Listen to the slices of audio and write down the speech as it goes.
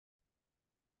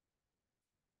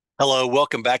Hello,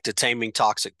 welcome back to Taming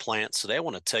Toxic Plants. Today I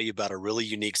want to tell you about a really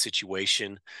unique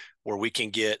situation where we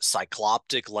can get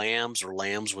cycloptic lambs or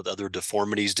lambs with other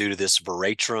deformities due to this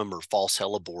Veratrum or false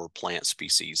hellebore plant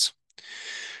species.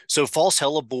 So false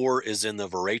hellebore is in the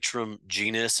Veratrum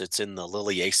genus. It's in the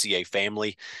Liliaceae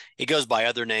family. It goes by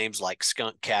other names like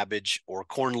skunk cabbage or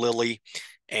corn lily.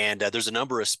 And there's a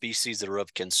number of species that are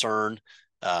of concern,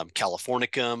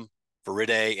 Californicum,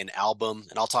 Viridae, and album.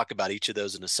 And I'll talk about each of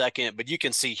those in a second. But you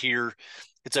can see here,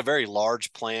 it's a very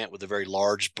large plant with a very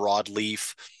large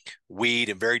broadleaf weed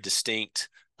and very distinct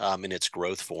in its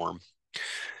growth form.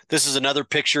 This is another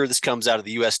picture. This comes out of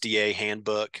the USDA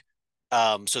handbook.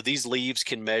 So these leaves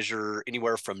can measure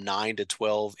anywhere from 9 to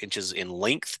 12 inches in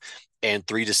length and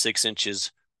 3 to 6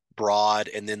 inches broad.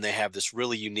 And then they have this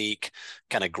really unique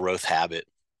kind of growth habit.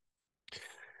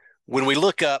 When we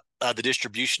look up the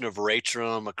distribution of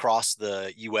Veratrum across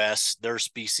the U.S., there are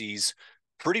species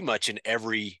pretty much in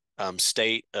every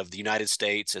state of the United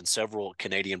States and several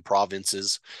Canadian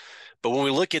provinces. But when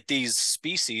we look at these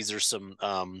species, there's some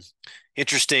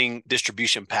interesting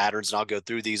distribution patterns, and I'll go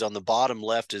through these. On the bottom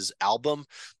left is album.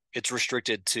 It's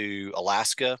restricted to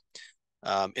Alaska.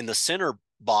 In the center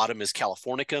bottom is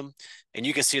Californicum, and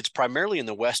you can see it's primarily in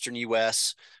the western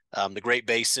U.S., the Great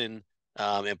Basin,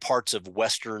 and parts of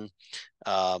western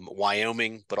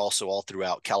Wyoming, but also all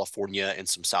throughout California and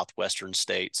some southwestern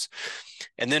states.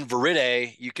 And then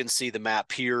Viridae, you can see the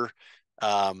map here,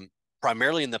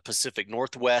 primarily in the Pacific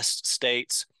Northwest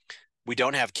states. We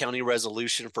don't have county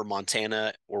resolution for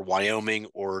Montana or Wyoming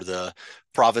or the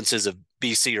provinces of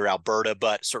BC or Alberta,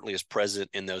 but certainly is present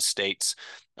in those states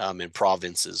and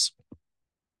provinces.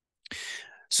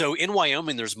 So in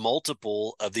Wyoming, there's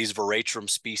multiple of these Veratrum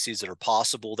species that are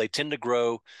possible. They tend to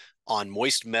grow on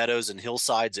moist meadows and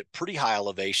hillsides at pretty high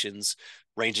elevations,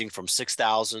 ranging from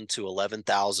 6,000 to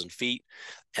 11,000 feet,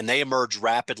 and they emerge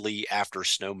rapidly after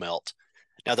snowmelt.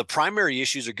 Now, the primary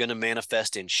issues are going to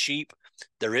manifest in sheep.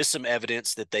 There is some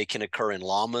evidence that they can occur in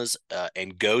llamas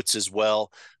and goats as well.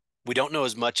 We don't know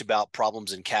as much about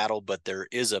problems in cattle, but there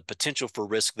is a potential for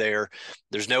risk there.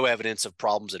 There's no evidence of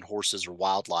problems in horses or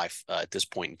wildlife at this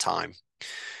point in time.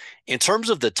 In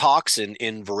terms of the toxin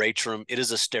in Veratrum, it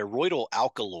is a steroidal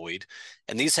alkaloid,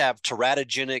 and these have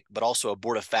teratogenic but also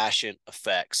abortifacient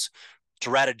effects.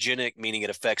 Teratogenic meaning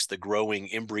it affects the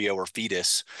growing embryo or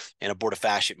fetus, and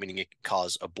abortifacient meaning it can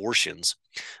cause abortions.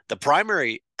 The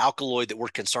primary alkaloid that we're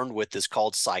concerned with is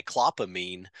called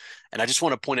cyclopamine, and I just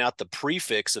want to point out the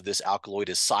prefix of this alkaloid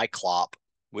is cyclop,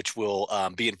 which will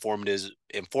be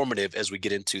informative as we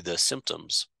get into the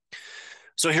symptoms.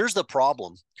 So here's the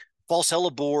problem. False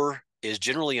hellebore is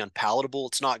generally unpalatable.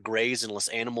 It's not grazed unless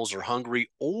animals are hungry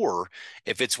or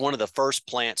if it's one of the first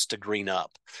plants to green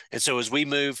up. And so as we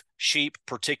move sheep,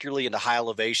 particularly into high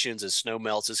elevations as snow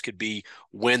melts, this could be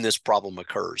when this problem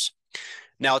occurs.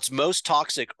 Now, it's most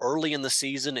toxic early in the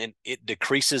season and it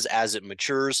decreases as it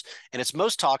matures. And it's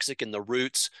most toxic in the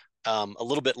roots, a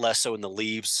little bit less so in the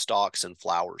leaves, stalks, and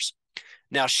flowers.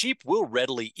 Now, sheep will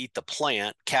readily eat the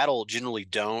plant. Cattle generally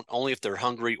don't, only if they're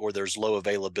hungry or there's low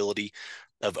availability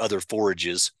of other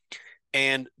forages.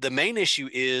 And the main issue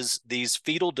is these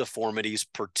fetal deformities,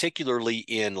 particularly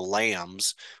in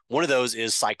lambs. One of those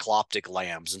is cycloptic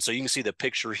lambs. And so you can see the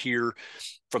picture here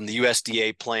from the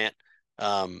USDA plant,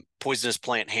 poisonous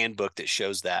plant handbook that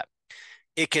shows that.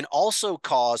 It can also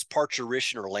cause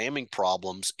parturition or lambing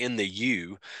problems in the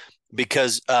ewe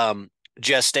because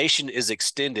gestation is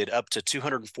extended up to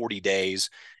 240 days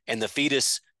and the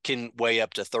fetus can weigh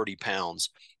up to 30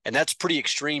 pounds. And that's pretty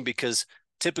extreme because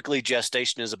typically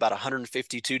gestation is about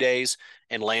 152 days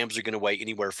and lambs are going to weigh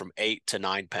anywhere from 8 to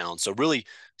 9 pounds. So really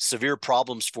severe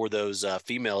problems for those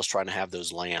females trying to have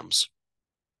those lambs.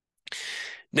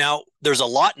 Now, there's a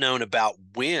lot known about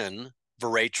when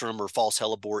Veratrum or false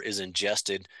hellebore is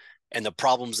ingested and the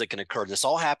problems that can occur. This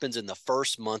all happens in the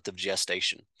first month of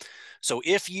gestation. So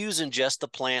if ewes ingest the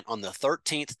plant on the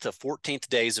 13th to 14th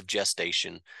days of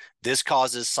gestation, this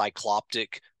causes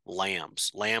cycloptic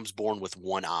lambs born with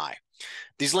one eye.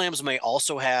 These lambs may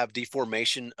also have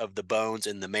deformation of the bones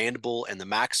in the mandible and the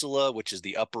maxilla, which is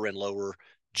the upper and lower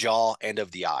jaw, and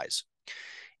of the eyes.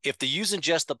 If the ewes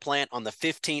ingest the plant on the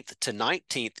 15th to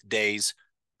 19th days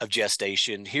of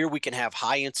gestation, here we can have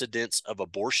high incidence of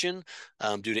abortion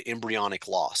due to embryonic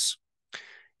loss.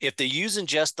 If the ewes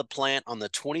ingest the plant on the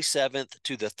 27th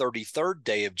to the 33rd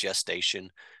day of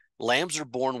gestation, lambs are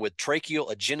born with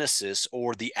tracheal agenesis,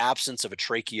 or the absence of a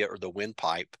trachea or the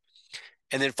windpipe.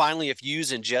 And then finally, if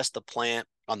ewes ingest the plant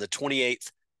on the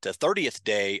 28th to 30th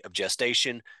day of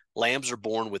gestation, lambs are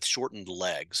born with shortened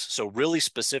legs. So really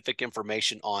specific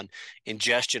information on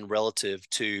ingestion relative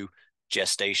to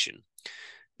gestation.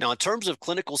 Now, in terms of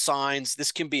clinical signs,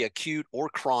 this can be acute or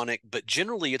chronic, but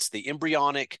generally it's the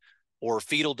embryonic or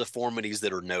fetal deformities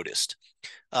that are noticed.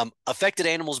 Affected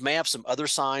animals may have some other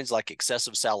signs like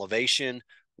excessive salivation,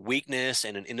 weakness,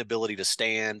 and an inability to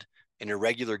stand, an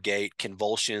irregular gait,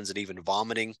 convulsions, and even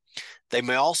vomiting. They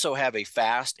may also have a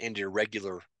fast and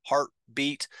irregular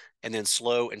heartbeat, and then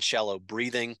slow and shallow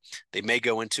breathing. They may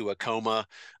go into a coma,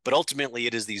 but ultimately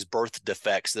it is these birth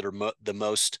defects that are the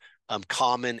most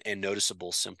common and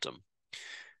noticeable symptom.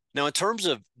 Now, in terms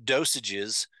of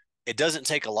dosages, it doesn't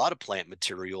take a lot of plant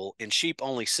material. In sheep,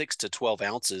 only 6 to 12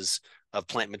 ounces of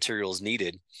plant material is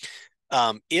needed.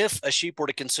 If a sheep were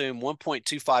to consume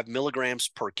 1.25 milligrams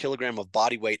per kilogram of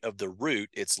body weight of the root,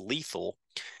 it's lethal.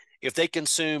 If they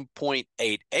consume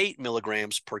 0.88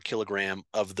 milligrams per kilogram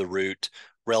of the root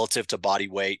relative to body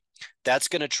weight, that's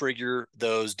going to trigger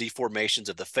those deformations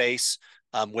of the face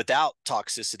without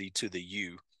toxicity to the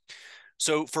ewe.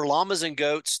 So for llamas and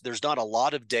goats, there's not a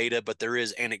lot of data, but there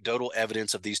is anecdotal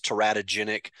evidence of these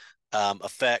teratogenic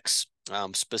effects,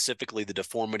 specifically the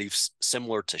deformities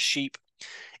similar to sheep.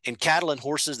 In cattle and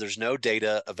horses, there's no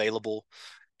data available.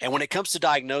 And when it comes to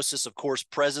diagnosis, of course,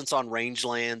 presence on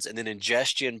rangelands and then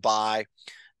ingestion by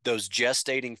those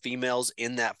gestating females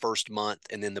in that first month,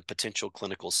 and then the potential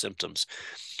clinical symptoms.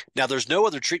 Now, there's no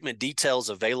other treatment details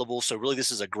available, so really this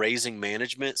is a grazing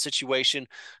management situation,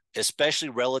 especially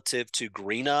relative to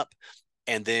green up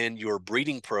and then your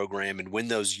breeding program and when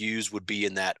those ewes would be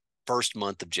in that first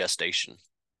month of gestation.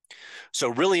 So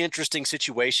really interesting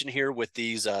situation here with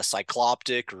these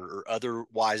cycloptic or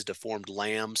otherwise deformed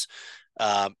lambs.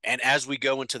 And as we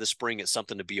go into the spring, it's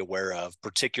something to be aware of,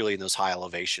 particularly in those high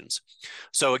elevations.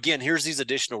 So again, here's these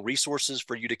additional resources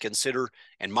for you to consider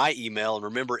and my email. And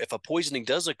remember, if a poisoning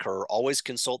does occur, always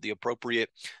consult the appropriate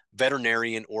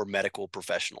veterinarian or medical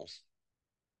professional.